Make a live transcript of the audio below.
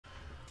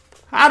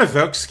Howdy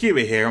folks,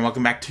 Keywii here, and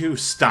welcome back to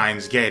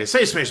Steins Gate, a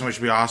safe space in which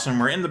would be awesome,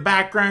 where in the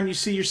background you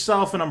see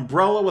yourself an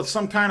umbrella with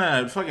some kind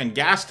of fucking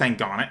gas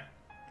tank on it.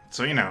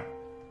 So you know.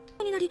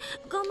 When the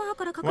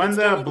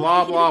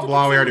blah blah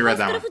blah, we already read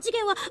that one.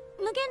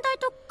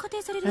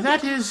 And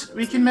that is,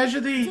 we can measure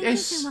the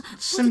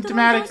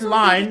asymptomatic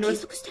line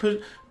with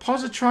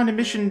positron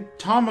emission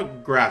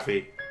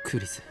tomography.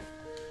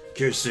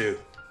 Kirsu.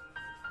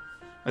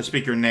 I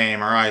speak your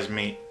name, our eyes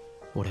meet.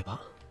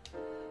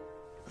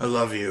 I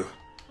love you.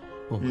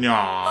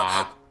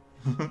 Nah.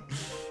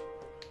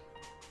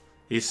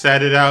 He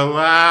said it out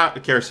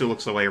loud. Karasu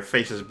looks away. Her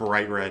face is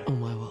bright red.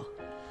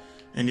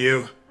 And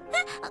you?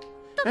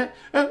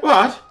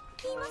 What?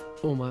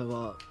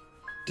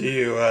 Do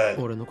you,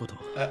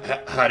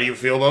 how do you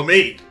feel about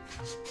me?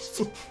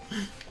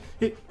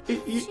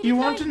 You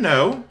want to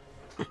know?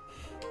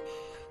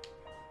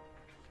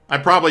 I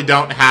probably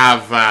don't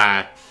have,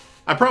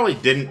 I probably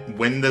didn't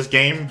win this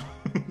game.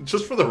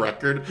 Just for the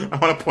record, I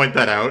want to point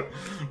that out.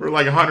 We're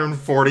like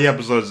 140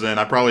 episodes in.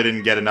 I probably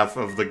didn't get enough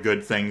of the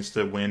good things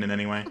to win in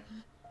any way.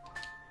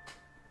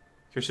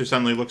 Kirsu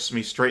suddenly looks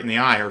me straight in the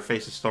eye. Her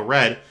face is still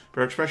red, but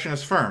her expression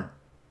is firm.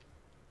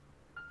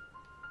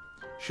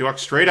 She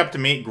walks straight up to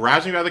me,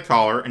 grabs me by the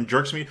collar, and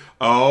jerks me.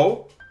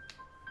 Oh!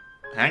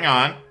 Hang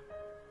on.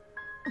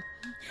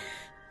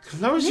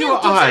 Close your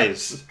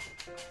eyes!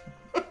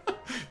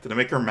 Did I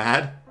make her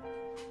mad?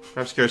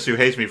 Perhaps Kirsu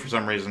hates me for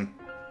some reason.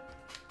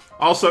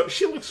 Also,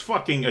 she looks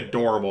fucking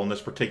adorable in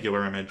this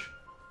particular image.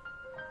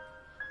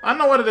 I don't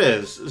know what it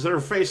is.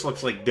 Her face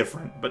looks like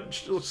different, but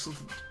she looks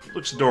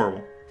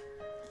adorable.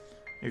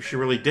 Maybe she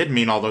really did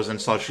mean all those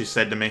insults she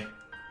said to me.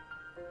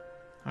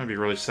 That'd be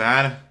really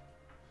sad.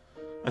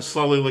 I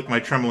slowly lick my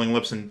trembling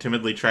lips and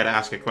timidly try to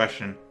ask a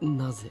question.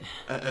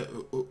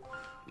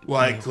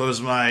 Why close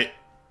my...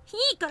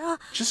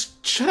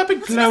 Just shut up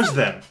and close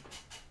them!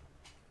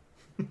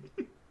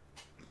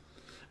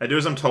 I do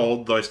as I'm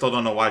told, though I still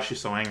don't know why she's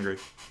so angry.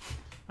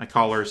 My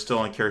collar is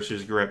still in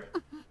Kirsu's grip.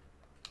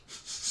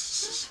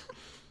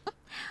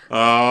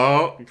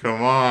 Oh,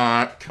 come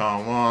on,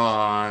 come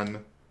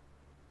on.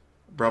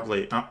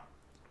 Abruptly,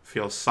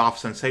 feel a soft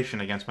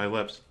sensation against my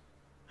lips.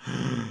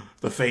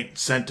 The faint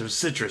scent of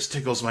citrus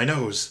tickles my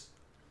nose.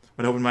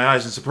 I open my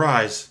eyes in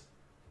surprise.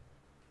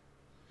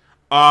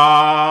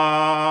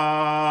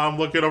 I'm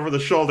looking over the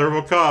shoulder of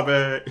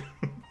Okabe.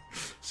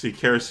 See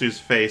Kirisu's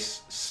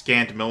face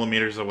scant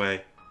millimeters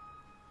away.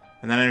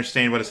 And then I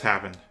understand what has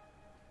happened.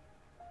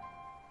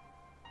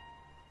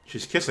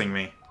 She's kissing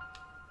me.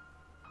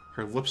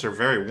 Her lips are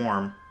very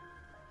warm.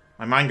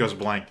 My mind goes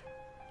blank.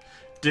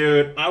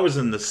 Dude, I was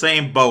in the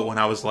same boat when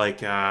I was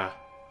like, oh,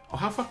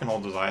 how fucking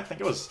old was I? I think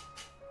it was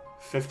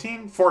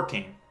 15?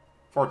 14.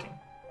 14.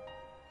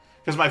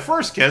 Because my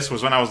first kiss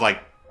was when I was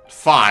like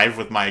 5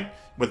 with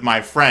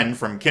my friend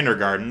from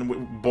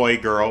kindergarten, boy,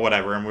 girl,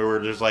 whatever, and we were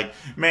just like,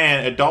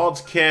 man, adults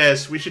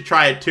kiss, we should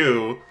try it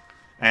too.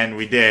 And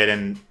we did,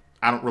 and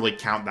I don't really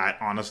count that,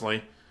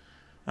 honestly.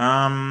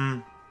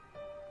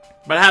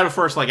 But I had a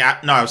first, like,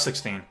 no, I was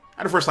 16. I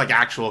had a first, like,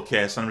 actual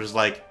kiss, and I'm just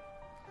like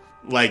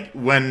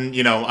when,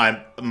 you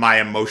know, my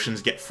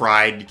emotions get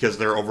fried because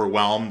they're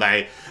overwhelmed,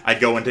 I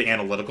go into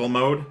analytical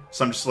mode.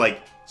 So I'm just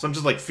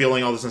like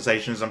feeling all the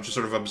sensations. I'm just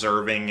sort of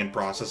observing and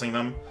processing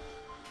them.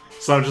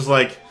 So I'm just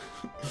like,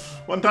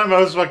 one time I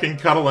was fucking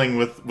cuddling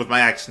with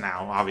my ex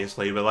now,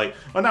 obviously, but like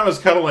one time I was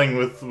cuddling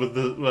with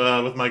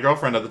my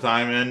girlfriend at the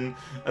time, and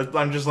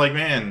I'm just like,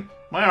 man,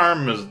 my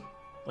arm is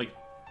like,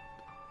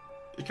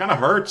 it kind of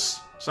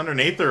hurts. It's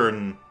underneath her,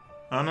 and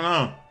I don't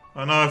know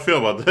how I feel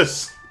about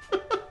this.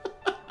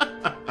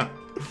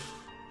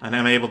 And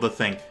I'm able to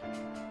think.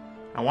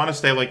 I want to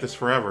stay like this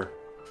forever.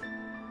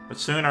 But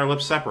soon our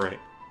lips separate.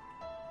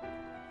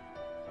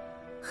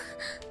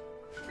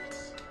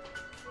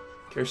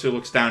 Kirsu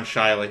looks down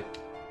shyly.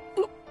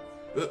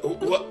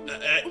 What?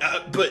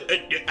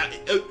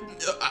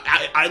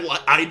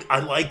 I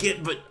like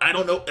it, but I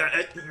don't know.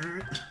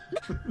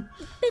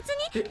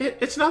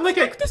 It's not like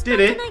I did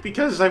it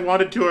because I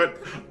wanted to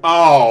it.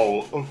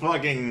 Oh,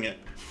 fucking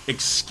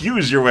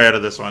excuse your way out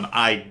of this one.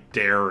 I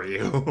dare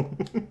you.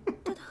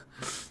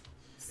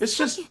 It's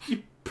just,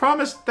 you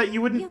promised that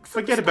you wouldn't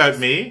forget about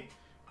me,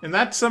 and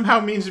that somehow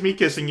means me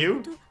kissing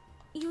you.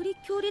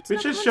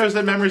 Which just shows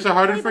that memories are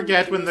hard to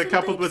forget when they're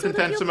coupled with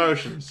intense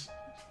emotions.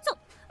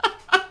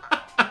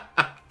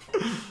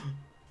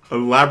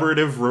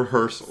 Elaborative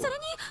rehearsal.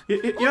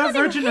 You're a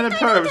virgin and a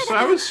perv, so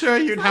I was sure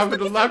you'd have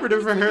an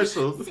elaborative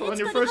rehearsal on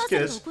your first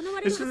kiss.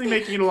 Instantly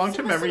making it a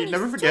long-term memory you'd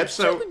never forget,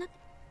 so...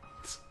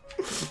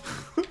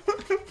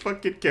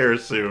 Fucking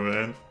Karasu,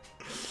 man.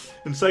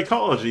 In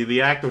psychology,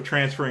 the act of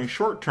transferring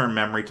short-term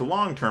memory to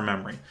long-term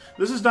memory.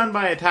 This is done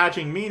by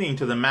attaching meaning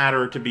to the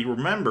matter to be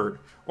remembered,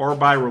 or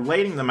by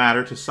relating the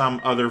matter to some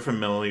other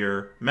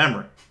familiar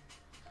memory.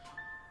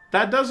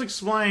 That does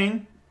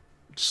explain,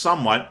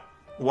 somewhat,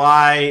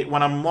 why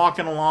when I'm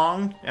walking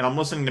along and I'm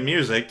listening to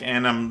music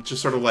and I'm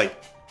just sort of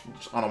like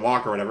on a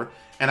walk or whatever,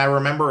 and I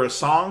remember a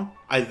song,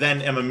 I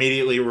then am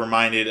immediately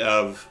reminded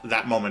of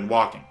that moment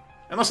walking.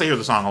 Unless I hear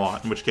the song a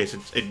lot, in which case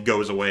it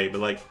goes away,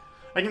 but like,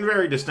 I can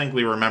very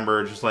distinctly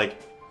remember just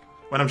like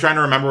when I'm trying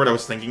to remember what I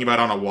was thinking about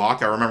on a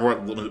walk, I remember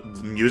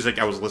what music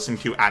I was listening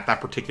to at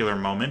that particular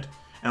moment.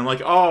 And I'm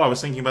like, oh, I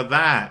was thinking about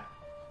that.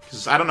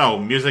 Because, I don't know,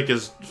 music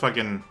is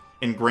fucking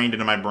ingrained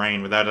into my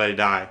brain. Without it, I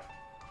die.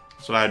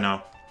 That's what I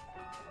know.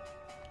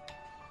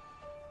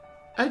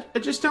 I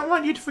just don't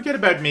want you to forget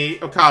about me,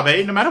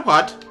 Okabe, no matter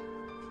what.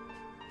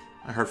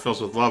 My heart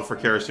fills with love for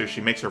Karasu.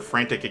 She makes her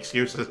frantic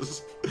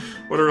excuses.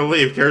 What a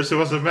relief. Karasu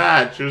wasn't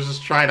mad. She was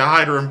just trying to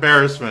hide her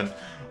embarrassment.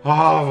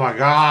 Oh my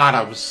god,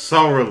 I'm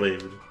so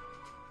relieved.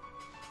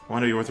 I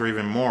want to be with her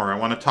even more. I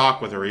want to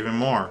talk with her even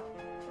more.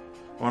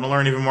 I want to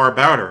learn even more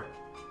about her.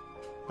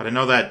 But I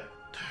know that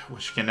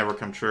wish can never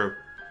come true.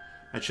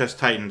 My chest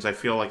tightens. I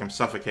feel like I'm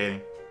suffocating.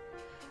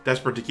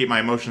 Desperate to keep my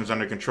emotions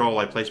under control,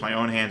 I place my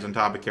own hands on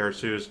top of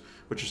Karasu's,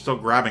 which are still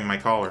grabbing my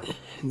collar.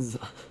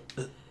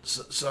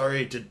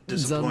 Sorry to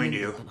disappoint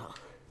you.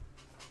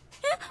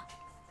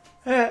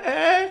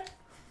 That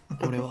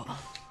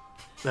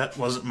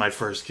wasn't my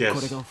first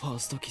kiss.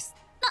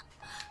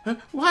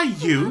 Why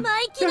you?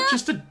 You're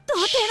just a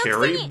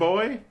cherry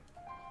boy?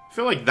 I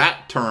feel like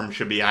that term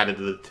should be added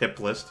to the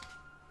tip list.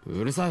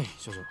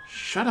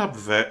 Shut up,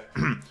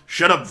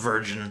 Shut up,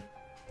 virgin.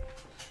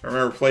 I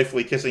remember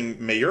playfully kissing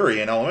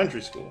Mayuri in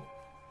elementary school.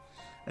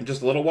 And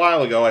just a little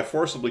while ago, I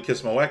forcibly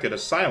kissed Moeka to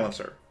silence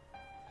her.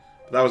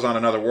 But that was on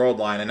another world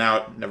line, and now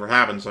it never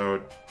happened,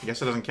 so I guess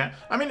it doesn't count.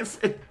 I mean,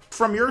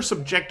 from your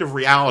subjective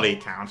reality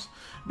it counts,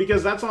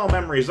 because that's all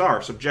memories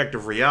are,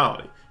 subjective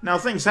reality. Now,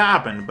 things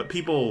happen, but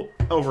people,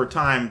 over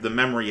time, the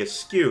memory is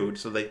skewed,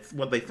 so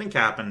what they think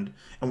happened,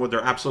 and what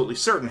they're absolutely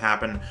certain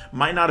happened,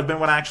 might not have been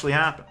what actually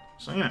happened.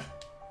 So, yeah.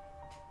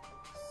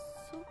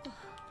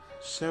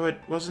 So it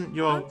wasn't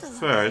your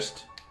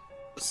first?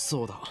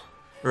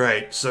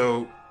 Right,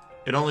 so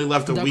it only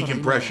left a weak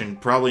impression,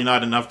 probably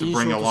not enough to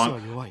bring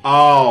along...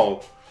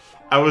 Oh!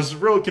 I was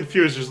real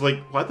confused, just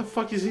like, why the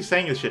fuck is he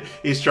saying this shit?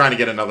 He's trying to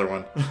get another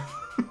one.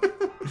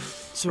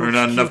 Or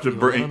not enough to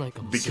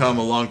become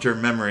a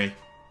long-term memory.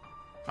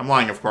 I'm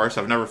lying, of course.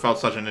 I've never felt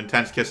such an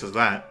intense kiss as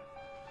that.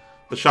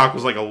 The shock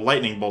was like a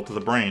lightning bolt to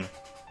the brain.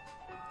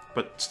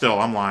 But still,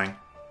 I'm lying.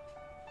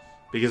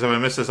 Because if I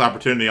miss this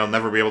opportunity, I'll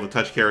never be able to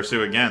touch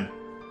Karasu again.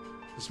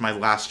 This is my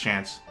last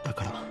chance.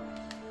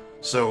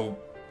 So,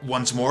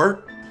 once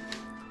more?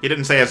 He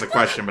didn't say as a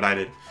question, but I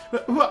did.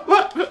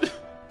 What?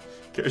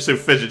 Karasu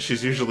fidgets. She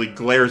usually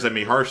glares at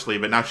me harshly,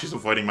 but now she's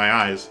avoiding my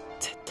eyes.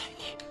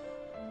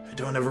 I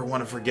don't ever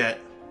want to forget,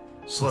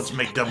 so let's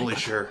make doubly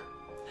sure.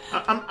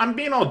 I'm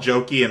being all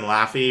jokey and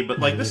laughy, but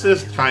like this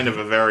is kind of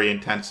a very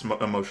intense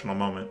emotional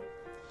moment.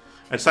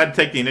 I decide to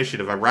take the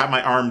initiative. I wrap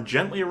my arm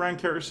gently around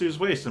Karasu's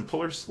waist and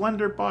pull her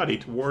slender body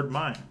toward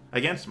mine,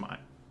 against mine.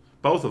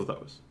 Both of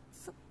those.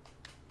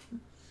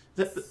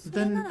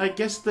 Then I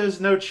guess there's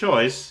no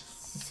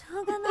choice.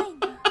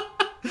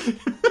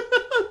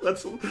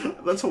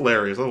 That's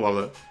hilarious. I love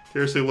that.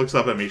 Karasu looks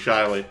up at me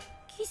shyly.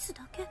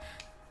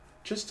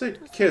 Just a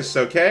kiss,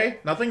 okay?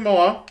 Nothing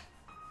more.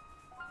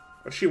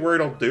 What's she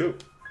worried I'll do?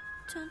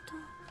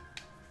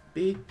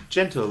 Be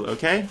gentle,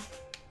 okay?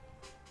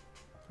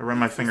 I run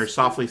my fingers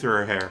softly through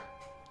her hair.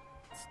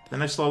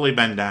 Then I slowly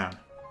bend down.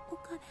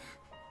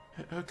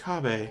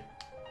 Okabe.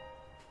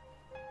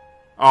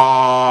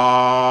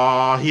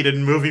 Aww, he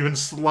didn't move even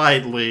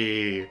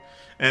slightly.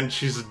 And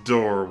she's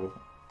adorable.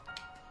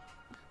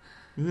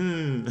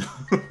 We're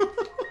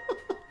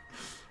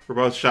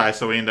both shy,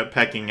 so we end up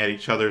pecking at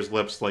each other's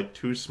lips like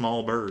two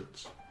small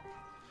birds.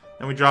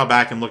 Then we draw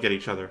back and look at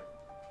each other.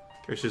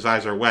 Kirsty's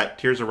eyes are wet.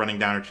 Tears are running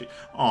down her cheek.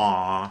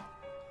 Aww.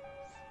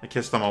 I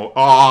kissed them all.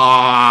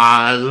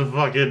 Aww,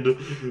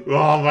 fucking...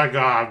 Oh my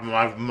god,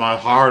 my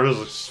heart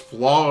is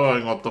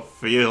exploding with the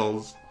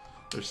feels.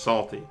 They're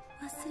salty.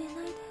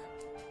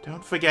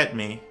 Don't forget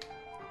me.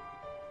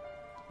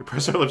 We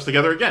press our lips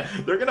together again.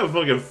 They're gonna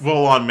fucking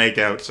full-on make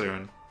out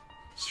soon.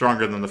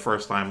 Stronger than the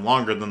first time.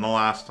 Longer than the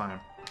last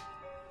time.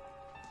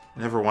 I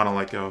never want to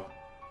let go.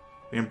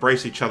 We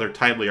embrace each other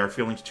tightly, our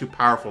feelings too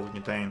powerful to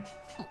contain.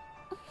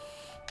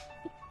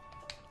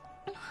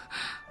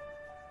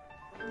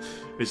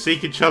 We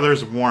seek each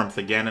other's warmth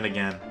again and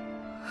again.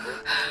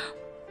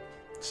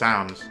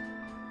 Sounds.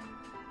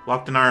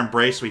 Locked in our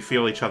embrace, we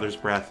feel each other's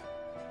breath.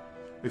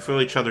 We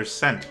feel each other's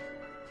scent.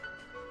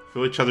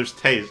 Feel each other's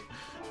taste.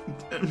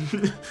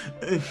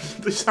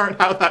 These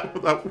aren't how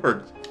that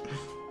works.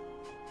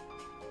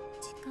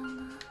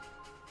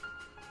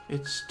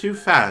 It's too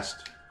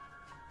fast.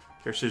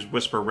 Kirsty's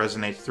whisper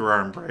resonates through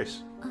our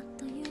embrace.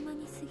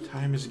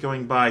 Time is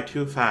going by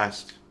too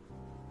fast.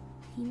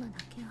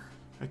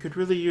 I could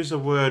really use a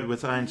word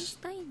with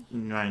Einstein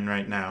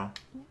right now.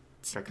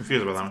 Got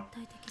confused about that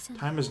one.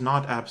 Time is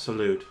not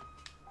absolute.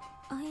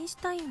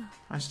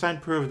 Einstein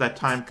proved that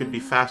time could be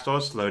fast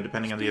or slow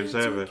depending on the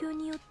observer.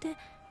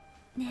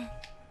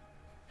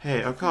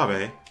 Hey,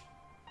 Okabe.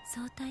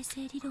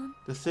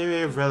 The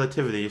theory of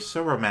relativity is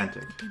so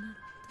romantic.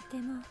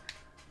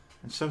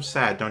 And so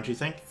sad, don't you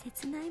think?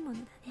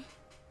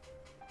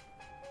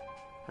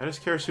 How does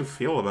Karasu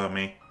feel about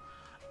me?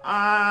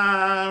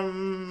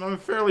 I'm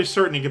fairly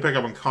certain you can pick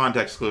up on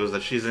context clues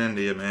that she's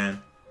into you,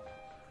 man.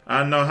 I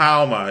don't know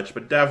how much,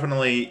 but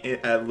definitely,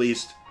 at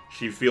least,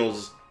 she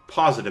feels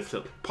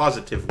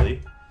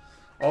positively.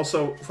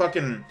 Also,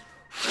 fucking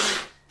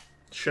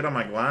shit on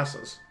my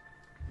glasses.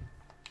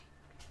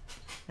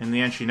 In the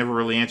end, she never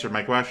really answered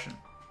my question.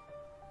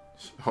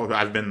 Oh,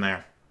 I've been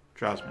there.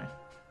 Trust me.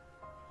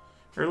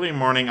 Early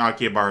morning,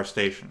 Akihabara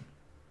Station.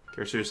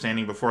 Kirisu is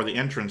standing before the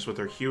entrance with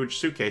her huge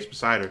suitcase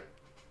beside her.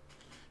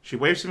 She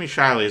waves to me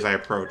shyly as I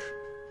approach.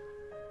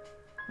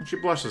 And she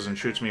blushes and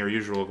shoots me her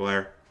usual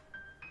glare.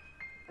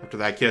 After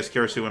that kiss,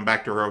 Kirisu went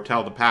back to her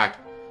hotel to pack.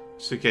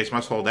 The suitcase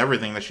must hold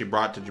everything that she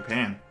brought to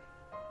Japan.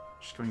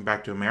 She's going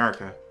back to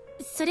America.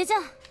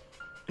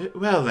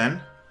 Well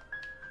then.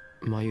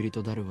 Are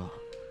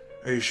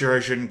you sure I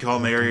shouldn't call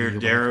Mary or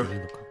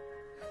Daru?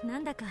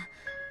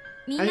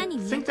 I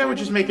think that would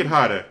just make it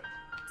harder.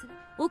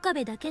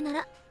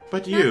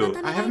 But you,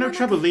 I have no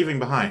trouble leaving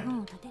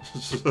behind.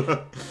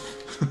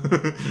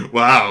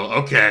 Wow,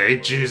 okay,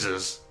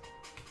 Jesus.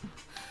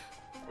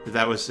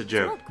 That was a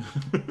joke.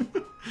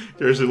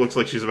 Seriously looks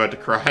like she's about to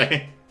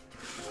cry.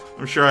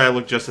 I'm sure I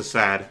look just as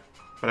sad,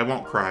 but I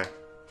won't cry.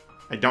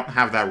 I don't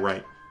have that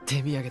right.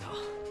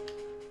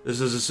 This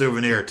is a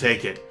souvenir,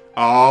 take it.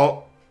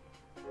 Oh.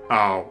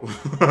 Oh.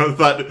 I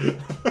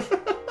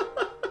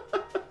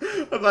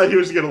thought he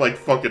was gonna, like,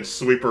 fucking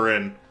sweep her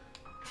in.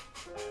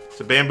 It's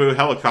a bamboo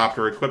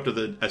helicopter equipped with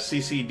a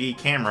CCD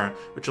camera,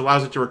 which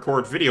allows it to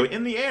record video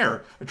in the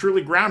air. A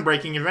truly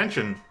groundbreaking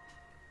invention.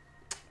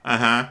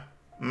 Uh-huh.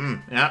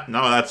 Yeah,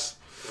 no, that's...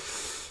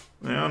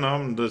 Yeah,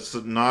 no, that's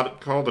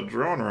not called a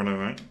drone or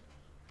anything.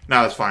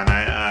 No, that's fine.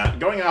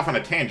 Going off on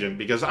a tangent,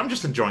 because I'm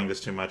just enjoying this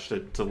too much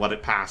to let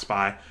it pass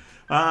by.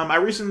 I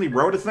recently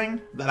wrote a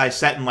thing that I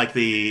set in, like,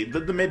 the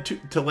mid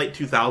to late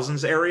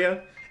 2000s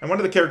area. And one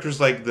of the characters,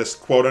 like, this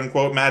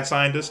quote-unquote mad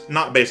scientist,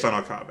 not based on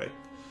Okabe.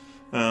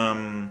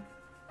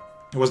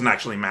 He wasn't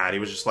actually mad. He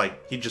was just,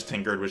 like, he just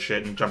tinkered with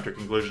shit and jumped to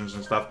conclusions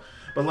and stuff.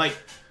 But, like,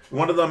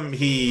 one of them,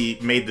 he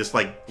made this,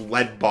 like,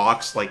 lead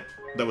box, like,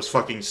 that was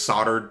fucking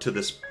soldered to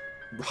this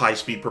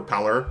high-speed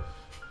propeller.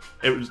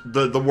 It was,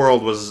 the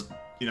world was,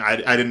 you know, I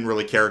didn't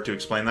really care to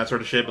explain that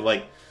sort of shit, but,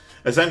 like,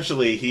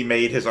 essentially, he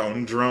made his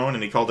own drone,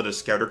 and he called it a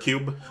scouter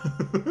cube.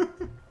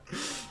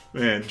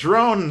 Man,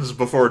 drones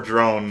before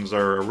drones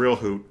are a real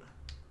hoot.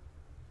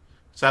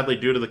 Sadly,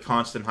 due to the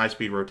constant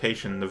high-speed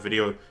rotation the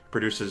video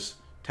produces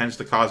tends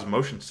to cause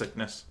motion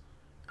sickness.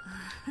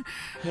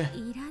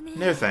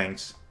 No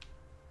thanks.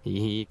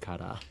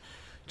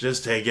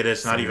 Just take it,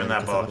 it's not even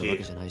that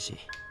bulky.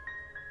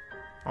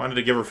 I wanted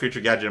to give her future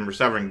gadget number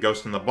 7,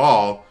 Ghost in the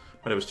Ball,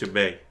 but it was too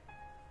big.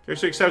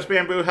 Kirisu accepts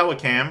bamboo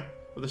helicam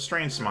with a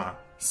strained smile.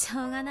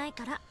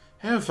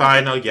 Oh,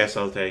 fine, I guess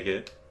I'll take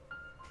it.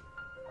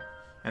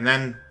 And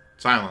then,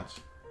 silence.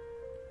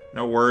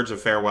 No words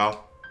of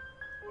farewell.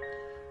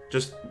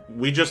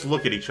 We just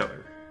look at each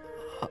other.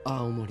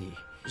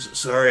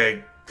 Sorry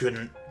I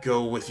couldn't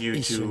go with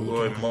you to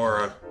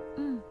Oimora.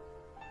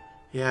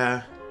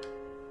 Yeah.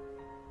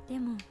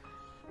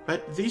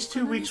 But these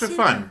 2 weeks were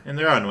fun, in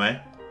their own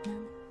way.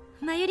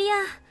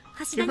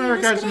 Give my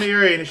regards to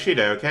Mayuri and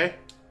Ishida, okay?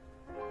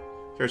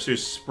 Kirisu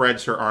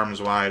spreads her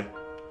arms wide.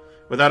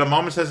 Without a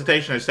moment's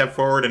hesitation, I step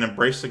forward and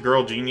embrace the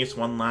girl genius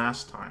one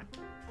last time.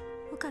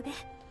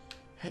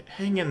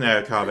 Hang in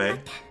there, Okabe.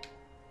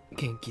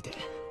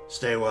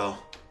 Stay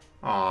well.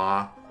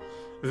 Aww.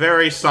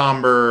 Very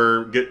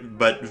somber,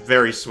 but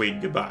very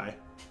sweet goodbye.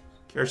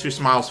 Kirisu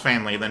smiles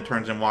faintly, then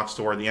turns and walks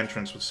toward the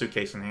entrance with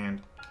suitcase in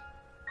hand.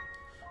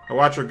 I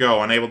watch her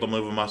go, unable to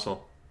move a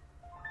muscle.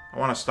 I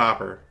want to stop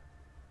her.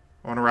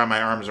 I want to wrap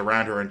my arms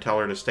around her and tell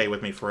her to stay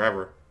with me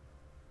forever.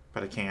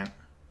 But I can't.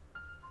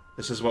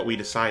 This is what we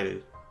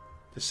decided.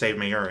 To save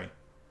Mayuri.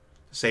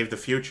 To save the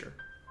future.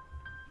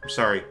 I'm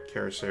sorry,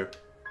 Kirisu.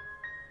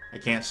 I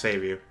can't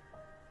save you.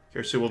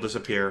 Kirisu will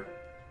disappear.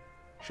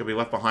 She'll be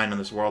left behind on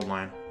this world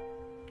line.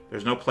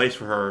 There's no place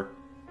for her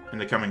in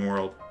the coming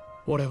world.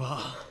 I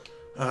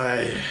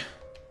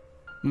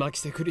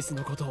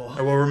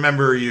will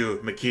remember you,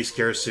 Makis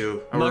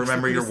Kirisu. I will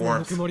remember your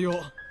warmth.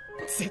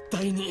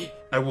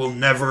 I will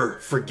never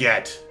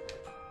forget.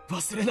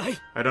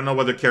 I don't know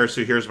whether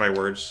Kirisu hears my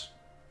words.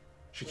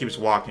 She keeps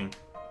walking.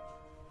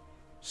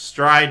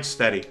 Stride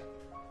steady.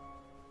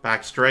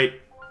 Back straight.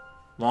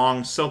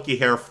 Long, silky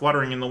hair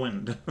fluttering in the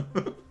wind.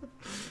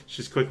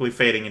 She's quickly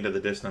fading into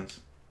the distance.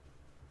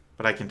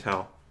 But I can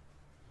tell.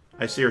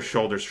 I see her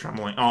shoulders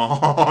trembling.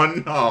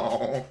 Oh,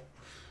 no.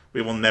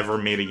 We will never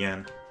meet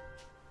again.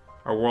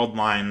 Our world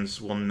lines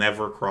will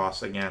never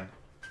cross again.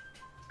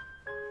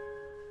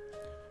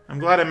 I'm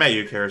glad I met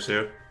you,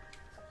 Kirisu.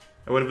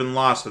 I would have been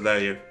lost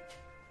without you.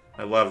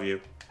 I love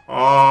you.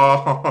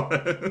 Oh,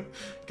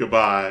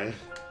 goodbye.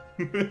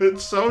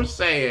 It's so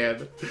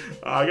sad.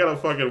 Oh, I gotta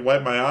fucking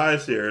wipe my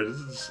eyes here.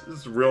 This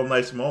is a real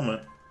nice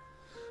moment.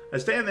 I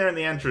stand there in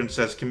the entrance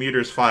as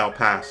commuters file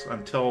past,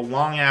 until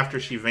long after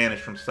she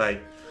vanished from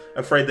sight,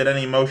 afraid that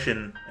any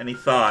emotion, any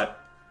thought,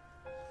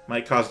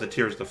 might cause the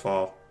tears to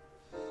fall.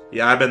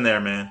 Yeah, I've been there,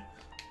 man.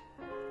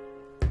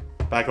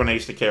 Back when I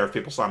used to care if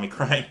people saw me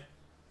crying.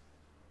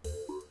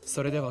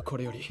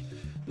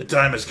 The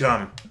time has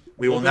come.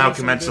 We will now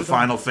commence the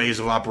final phase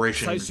of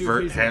Operation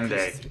Vert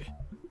Hende.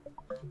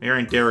 Mayuri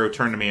and Darrow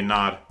turned to me and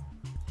nod.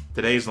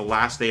 Today is the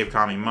last day of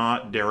Kami Ma.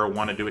 Darrow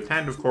wanted to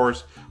attend, of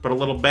course, but a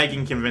little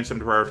begging convinced him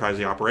to prioritize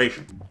the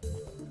operation.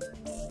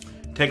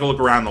 Take a look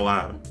around the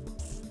lab.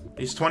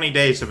 These 20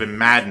 days have been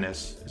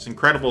madness. It's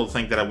incredible to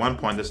think that at one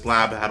point this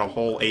lab had a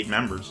whole 8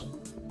 members.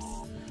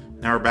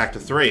 Now we're back to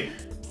 3.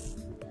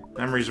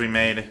 Memories we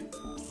made.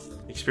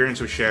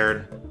 Experience we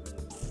shared.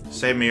 To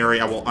save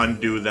Mayuri, I will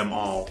undo them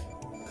all.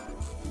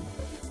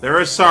 There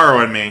is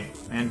sorrow in me,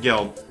 and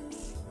guilt.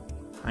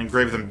 I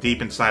engrave them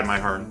deep inside my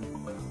heart.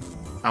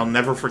 I'll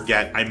never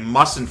forget, I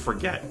mustn't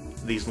forget,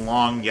 these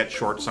long yet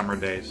short summer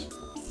days.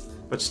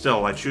 But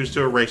still, I choose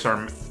to erase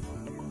our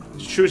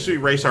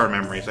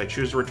memories. I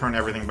choose to return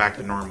everything back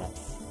to normal.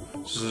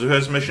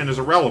 Suzuha's mission is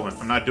irrelevant.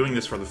 I'm not doing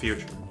this for the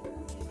future.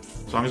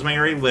 As long as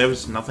Mayuri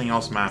lives, nothing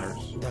else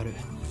matters.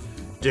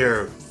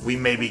 Dear, we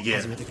may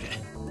begin.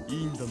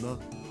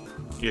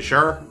 You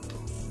sure?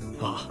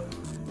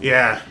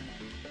 Yeah.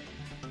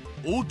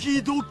 Okie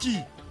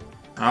dokie.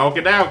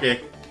 Okie dokie.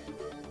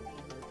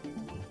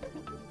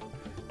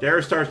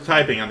 Darrow starts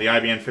typing on the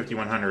IBM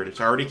 5100.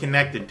 It's already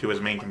connected to his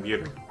main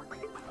computer.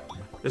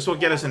 This will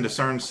get us into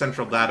CERN's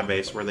central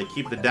database where they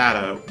keep the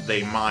data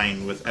they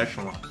mine with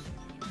Echelon.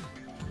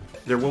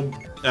 There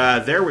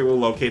we will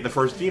locate the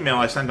first email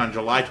I sent on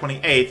July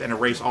 28th and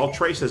erase all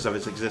traces of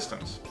its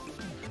existence.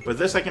 With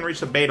this I can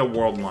reach the Beta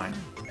world line.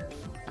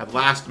 At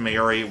last,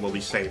 Mayuri will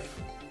be safe.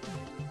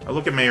 I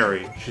look at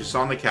Mayuri. She's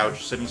on the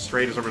couch, sitting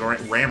straight as a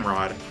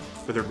ramrod,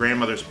 with her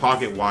grandmother's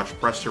pocket watch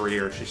pressed to her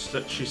ear. She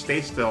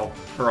stays still,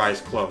 her eyes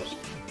closed.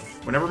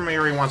 Whenever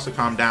Mayuri wants to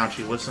calm down,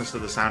 she listens to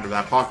the sound of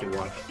that pocket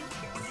watch.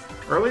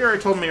 Earlier I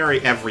told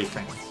Mayuri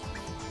everything.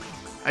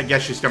 I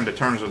guess she's come to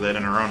terms with it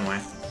in her own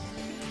way.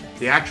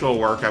 The actual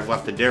work I've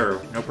left to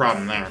Darrow, no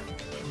problem there.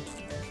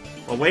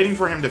 While waiting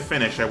for him to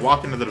finish, I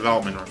walk into the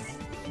development room.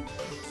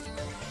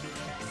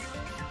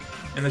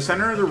 In the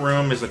center of the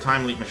room is a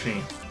time leap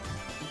machine.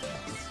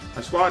 I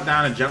squat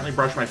down and gently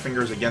brush my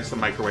fingers against the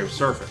microwave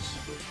surface.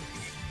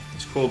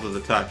 It's cool to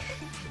the touch.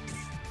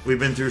 We've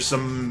been through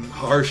some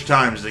harsh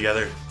times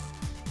together.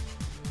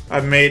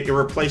 I've made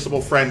irreplaceable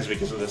friends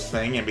because of this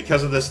thing, and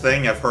because of this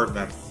thing, I've hurt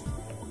them.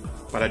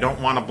 But I don't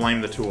want to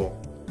blame the tool.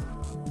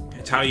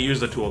 It's how you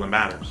use the tool that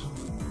matters.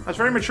 That's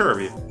very mature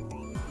of you.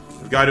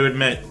 I've got to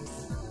admit,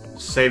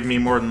 it's saved me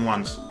more than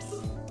once.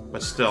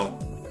 But still,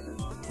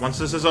 once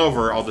this is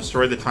over, I'll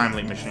destroy the time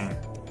leap machine.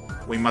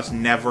 We must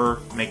never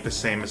make the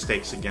same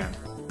mistakes again.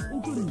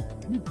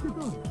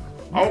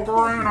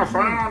 Okabe, I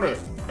found it!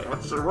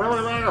 It's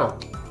really there!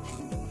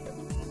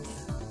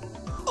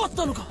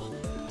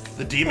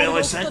 The D-mail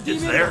I sent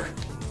is there.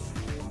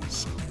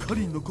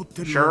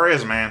 Sure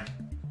is, man.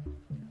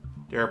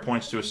 Darrow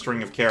points to a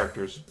string of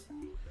characters.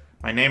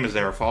 My name is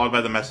there, followed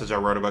by the message I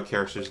wrote about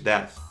Karasu's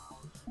death.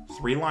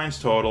 3 lines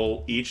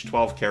total, each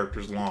 12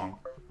 characters long.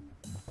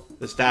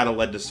 This data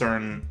led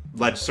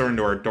CERN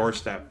to our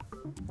doorstep.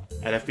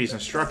 At FB's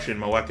instruction,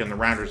 Moeka and the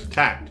Rounders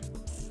attacked.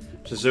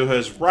 Suzuha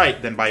is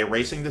right, then by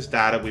erasing this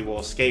data, we will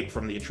escape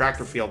from the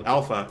Attractor Field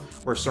Alpha,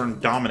 where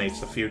CERN dominates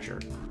the future.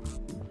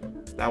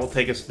 That will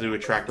take us to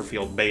Attractor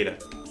Field Beta.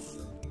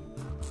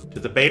 To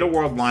the Beta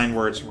world line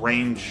within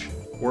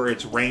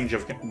its range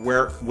of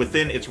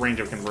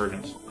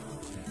convergence.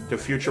 To a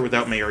future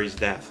without Mayuri's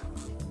death.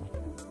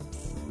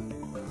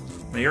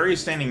 Mayuri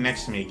is standing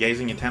next to me,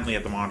 gazing intently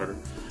at the monitor.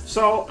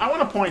 So, I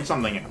want to point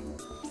something out.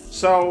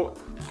 So,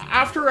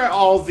 after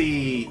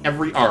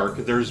every arc,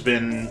 there's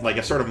been like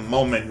a sort of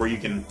moment where you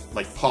can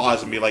like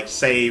pause and be like,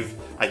 save.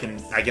 I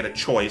get a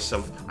choice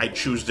of I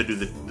choose to do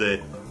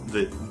the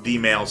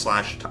D-mail /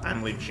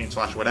 time leap machine /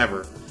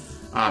 whatever.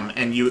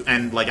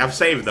 And like I've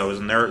saved those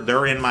and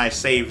they're in my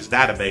saves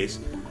database,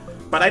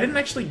 but I didn't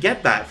actually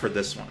get that for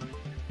this one.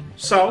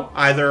 So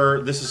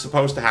either this is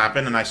supposed to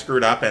happen and I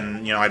screwed up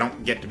and I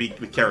don't get to be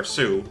with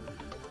Karasu,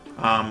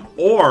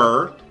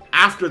 or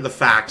after the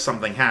fact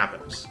something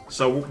happens.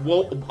 So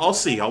I'll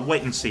see. I'll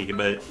wait and see,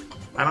 but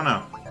I don't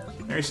know.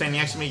 Mary's standing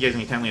next to me, gazing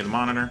intently at the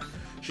monitor.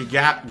 She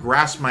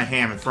grasped my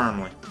hand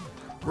firmly.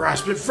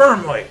 Grasp it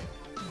firmly!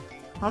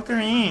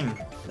 Okabe.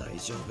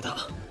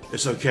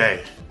 It's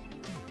okay.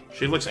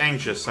 She looks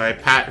anxious, so I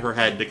pat her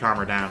head to calm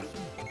her down.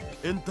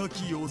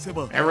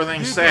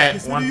 Everything's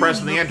set. One press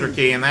of the enter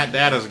key and that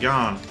data's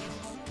gone.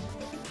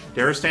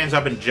 Darrow stands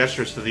up and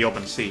gestures to the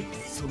open seat.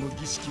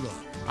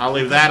 I'll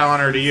leave that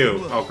honor to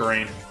you,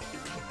 Okabe.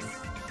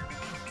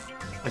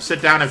 I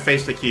sit down and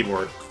face the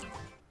keyboard.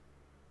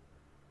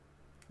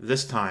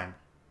 This time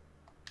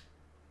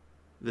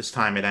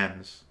it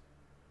ends.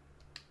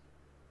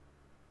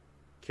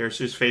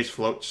 Karasu's face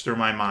floats through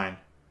my mind.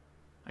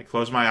 I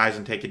close my eyes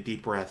and take a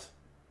deep breath.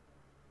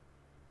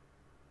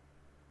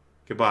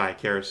 Goodbye,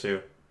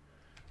 Karasu.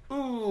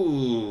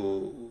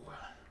 Ooh.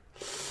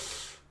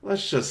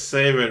 Let's just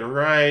save it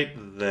right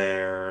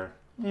there.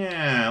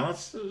 Yeah,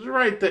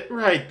 right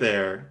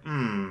there.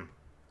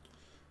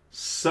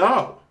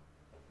 So,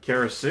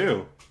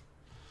 Karasu.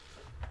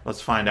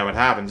 Let's find out what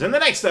happens in the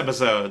next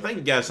episode. Thank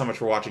you guys so much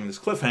for watching this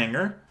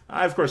cliffhanger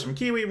I, of course, am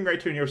Keywii. I'm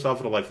great to yourself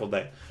a delightful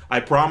day. I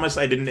promise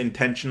I didn't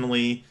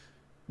intentionally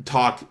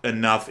talk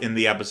enough in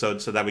the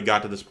episode so that we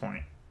got to this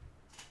point.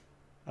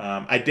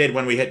 I did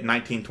when we hit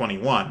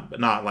 1921, but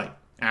not, like,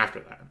 after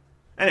that.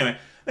 Anyway,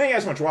 thank you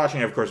guys so much for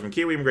watching. I, of course, am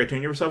Keywii. I'm great to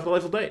yourself a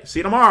delightful day. See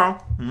you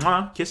tomorrow.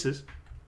 Mwah. Kisses.